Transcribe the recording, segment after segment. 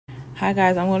Hi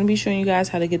guys, I'm going to be showing you guys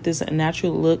how to get this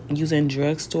natural look using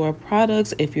drugstore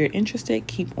products. If you're interested,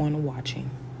 keep on watching.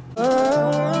 They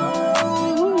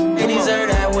deserve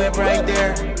that whip right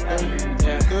there.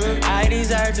 I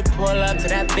deserve to pull up to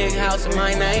that big house in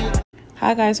my name.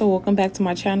 Hi guys, so welcome back to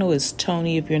my channel. It's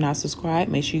Tony. If you're not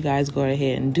subscribed, make sure you guys go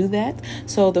ahead and do that.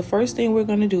 So the first thing we're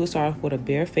going to do is start off with a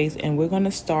bare face, and we're going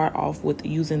to start off with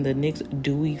using the NYX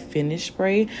Dewy Finish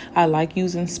Spray. I like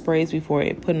using sprays before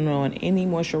putting on any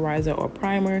moisturizer or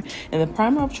primer, and the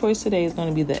primer of choice today is going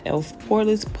to be the e.l.f.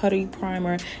 Poreless Putty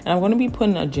Primer, and I'm going to be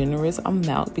putting a generous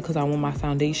amount because I want my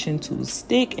foundation to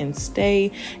stick and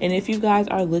stay. And if you guys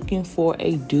are looking for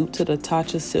a dupe to the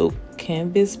Tatcha Silk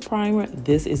Canvas Primer,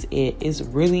 this is it. It's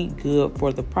really good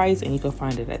for the price, and you can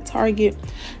find it at Target.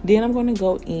 Then I'm going to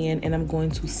go in and I'm going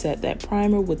to set that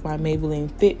primer with my Maybelline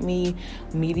Fit Me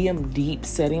medium deep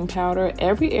setting powder.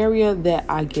 Every area that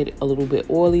I get a little bit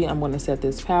oily, I'm going to set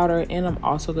this powder, and I'm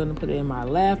also going to put it in my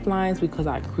laugh lines because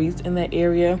I creased in that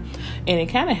area, and it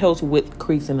kind of helps with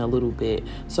creasing a little bit.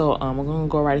 So I'm going to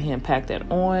go right ahead and pack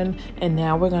that on, and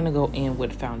now we're going to go in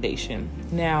with foundation.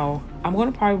 Now I'm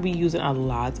going to probably be using a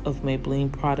lot of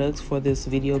Maybelline products for this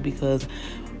video because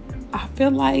I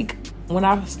feel like when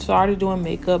I started doing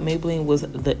makeup, Maybelline was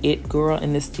the it girl,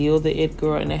 and it's still the it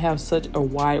girl, and they have such a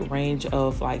wide range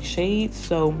of like shades.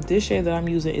 So this shade that I'm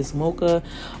using is Mocha,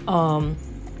 and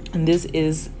this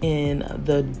is in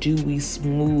the dewy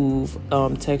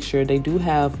smooth texture. They do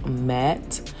have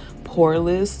matte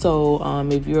poreless, so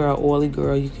if you're an oily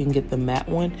girl, you can get the matte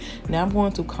one. Now I'm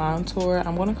going to contour.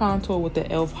 I'm going to contour with the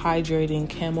e.l.f. Hydrating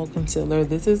Camo Concealer.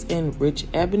 This is in Rich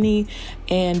Ebony,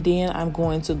 and then I'm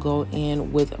going to go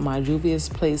in with my Juvias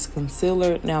Place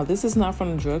Concealer. Now this is not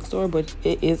from the drugstore, but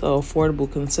it is an affordable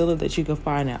concealer that you can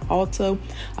find at Ulta.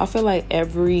 I feel like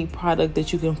every product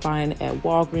that you can find at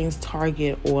Walgreens,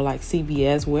 Target, or like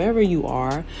CVS, wherever you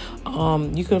are,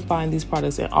 you can find these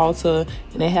products at Ulta,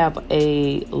 and they have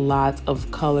a lot of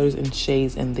colors and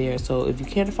shades in there. So if you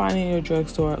can't find it in your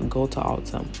drugstore, go to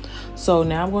Ulta. So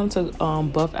now I'm going to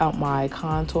buff out my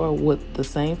contour with the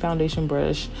same foundation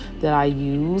brush that I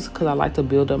use because I like to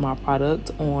build up my product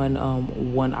on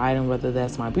one item, whether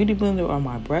that's my beauty blender or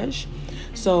my brush.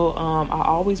 So I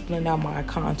always blend out my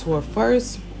contour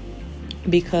first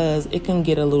because it can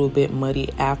get a little bit muddy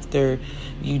after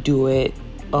you do it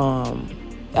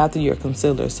after your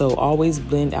concealer. So always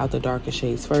blend out the darker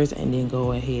shades first, and then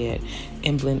go ahead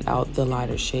and blend out the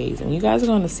lighter shades. And you guys are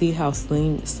going to see how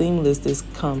seamless this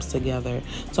comes together.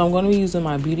 So I'm going to be using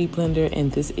my beauty blender,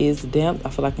 and this is damp. I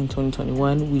feel like in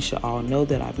 2021 we should all know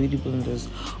that our beauty blenders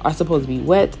are supposed to be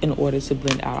wet in order to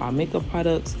blend out our makeup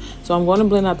products. So I'm going to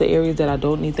blend out the areas that I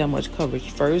don't need that much coverage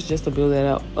first, just to build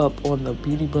that up on the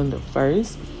beauty blender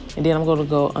first, and then I'm going to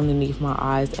go underneath my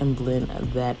eyes and blend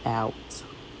that out.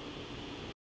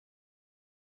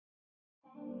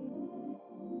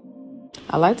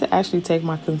 I like to actually take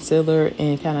my concealer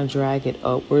and kind of drag it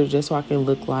upward just so I can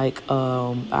look like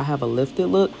I have a lifted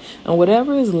look. And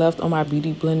whatever is left on my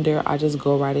beauty blender, I just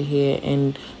go right ahead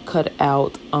and cut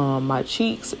out my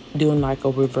cheeks, doing like a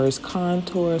reverse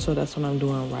contour. So that's what I'm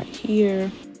doing right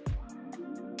here.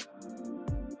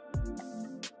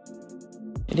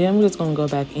 And then I'm just going to go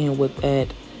back in with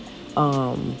that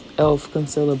e.l.f.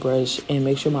 concealer brush and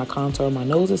make sure my contour on my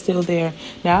nose is still there.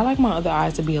 Now I like my other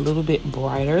eyes to be a little bit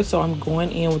brighter, so I'm going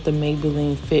in with the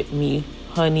Maybelline Fit Me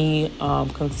Honey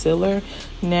concealer.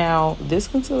 Now this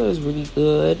concealer is really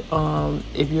good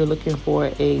if you're looking for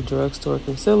a drugstore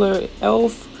concealer.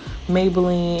 e.l.f.,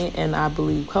 Maybelline, and I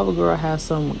believe CoverGirl has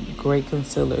some great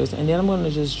concealers. And then I'm going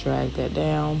to just drag that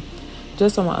down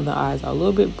just so my other eyes are a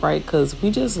little bit bright, because we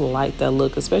just like that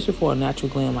look, especially for a natural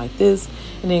glam like this.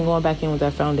 And then going back in with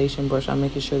that foundation brush, I'm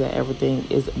making sure that everything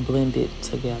is blended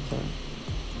together.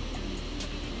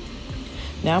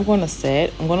 Now I'm going to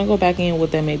set. I'm going to go back in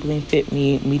with that Maybelline Fit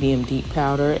Me medium deep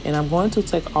powder, and I'm going to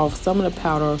take off some of the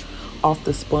powder off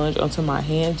the sponge onto my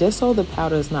hand, just so the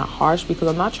powder is not harsh, because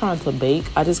I'm not trying to bake.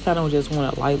 I just kind of just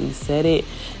want to lightly set it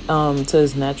to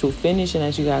its natural finish. And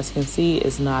as you guys can see,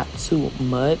 it's not too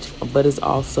much, but it's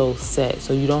also set,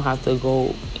 so you don't have to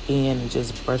go in and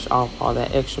just brush off all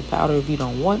that extra powder if you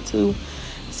don't want to.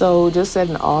 So just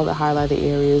setting all the highlighted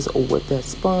areas with that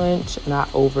sponge, not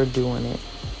overdoing it.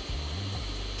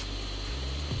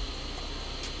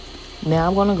 Now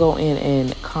I'm going to go in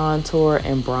and contour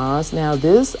and bronze. Now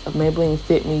this Maybelline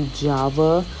Fit Me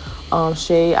Java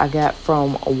shade I got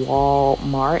from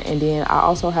Walmart, and then I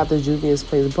also have the Juvias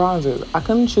Place bronzers. I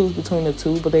couldn't choose between the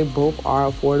two, but they both are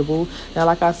affordable. Now,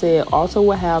 like I said, also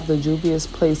will have the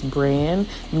Juvias Place brand.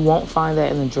 You won't find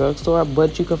that in the drugstore,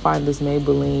 but you can find this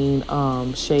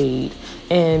Maybelline shade.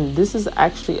 And this is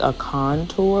actually a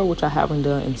contour, which I haven't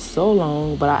done in so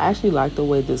long, but I actually like the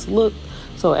way this looked.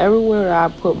 So everywhere I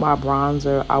put my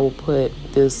bronzer, I will put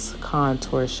this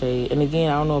contour shade. And again,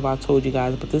 I don't know if I told you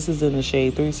guys, but this is in the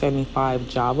shade 375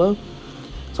 Java.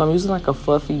 So I'm using like a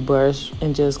fluffy brush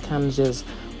and just kind of just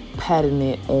patting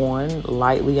it on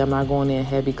lightly. I'm not going in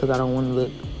heavy because I don't want to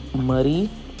look muddy.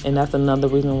 And that's another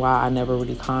reason why I never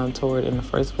really contoured in the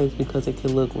first place, because it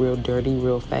can look real dirty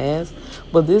real fast.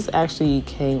 But this actually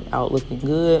came out looking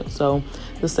good. So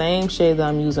the same shade that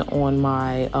I'm using on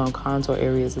my contour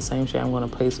area is the same shade I'm going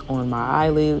to place on my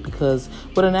eyelids, because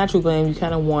with a natural glam, you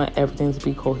kind of want everything to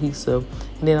be cohesive.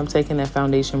 And then I'm taking that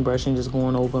foundation brush and just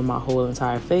going over my whole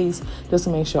entire face just to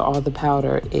make sure all the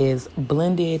powder is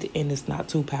blended and it's not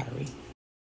too powdery.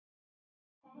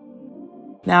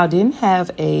 Now, I didn't have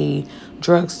a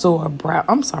drugstore brow.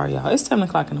 I'm sorry, y'all. It's 7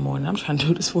 o'clock in the morning. I'm trying to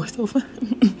do this voiceover.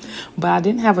 But I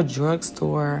didn't have a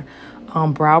drugstore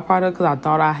brow product because I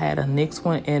thought I had a NYX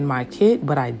one in my kit,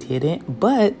 but I didn't.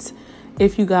 But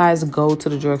if you guys go to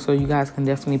the drugstore, you guys can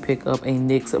definitely pick up a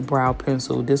NYX brow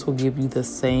pencil. This will give you the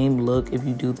same look if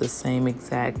you do the same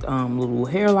exact little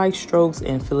hair-like strokes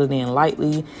and fill it in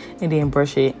lightly and then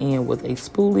brush it in with a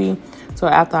spoolie. So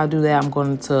after I do that, I'm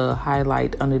going to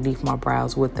highlight underneath my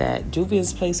brows with that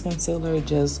Juvias Place concealer,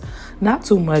 just not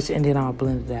too much, and then I'll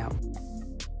blend it out.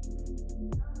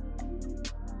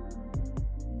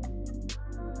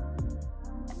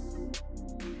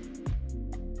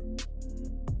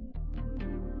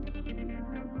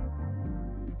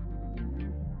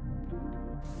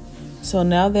 So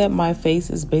now that my face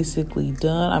is basically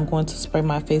done, I'm going to spray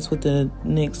my face with the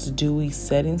NYX Dewy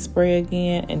Setting Spray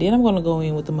again. And then I'm going to go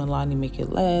in with the Milani Make It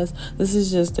Last. This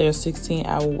is just their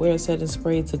 16-hour wear setting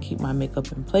spray to keep my makeup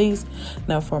in place.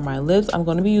 Now for my lips, I'm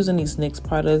going to be using these NYX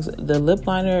products. The lip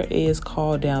liner is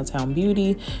called Downtown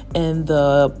Beauty. And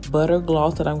the butter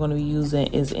gloss that I'm going to be using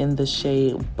is in the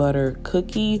shade Butter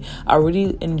Cookie. I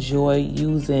really enjoy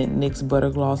using NYX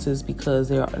butter glosses because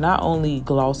they're not only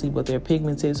glossy, but they're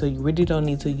pigmented. So you really don't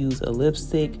need to use a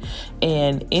lipstick,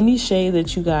 and any shade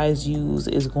that you guys use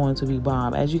is going to be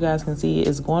bomb. As you guys can see,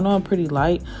 it's going on pretty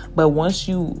light, but once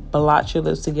you blot your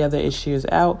lips together, it shears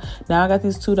out. Now I got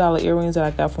these $2 earrings that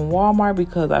I got from Walmart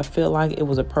because I feel like it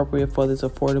was appropriate for this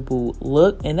affordable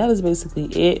look. And that is basically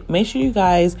it. Make sure you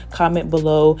guys comment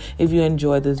below if you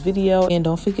enjoyed this video, and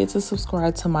don't forget to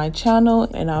subscribe to my channel,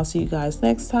 and I'll see you guys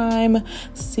next time.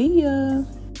 See ya.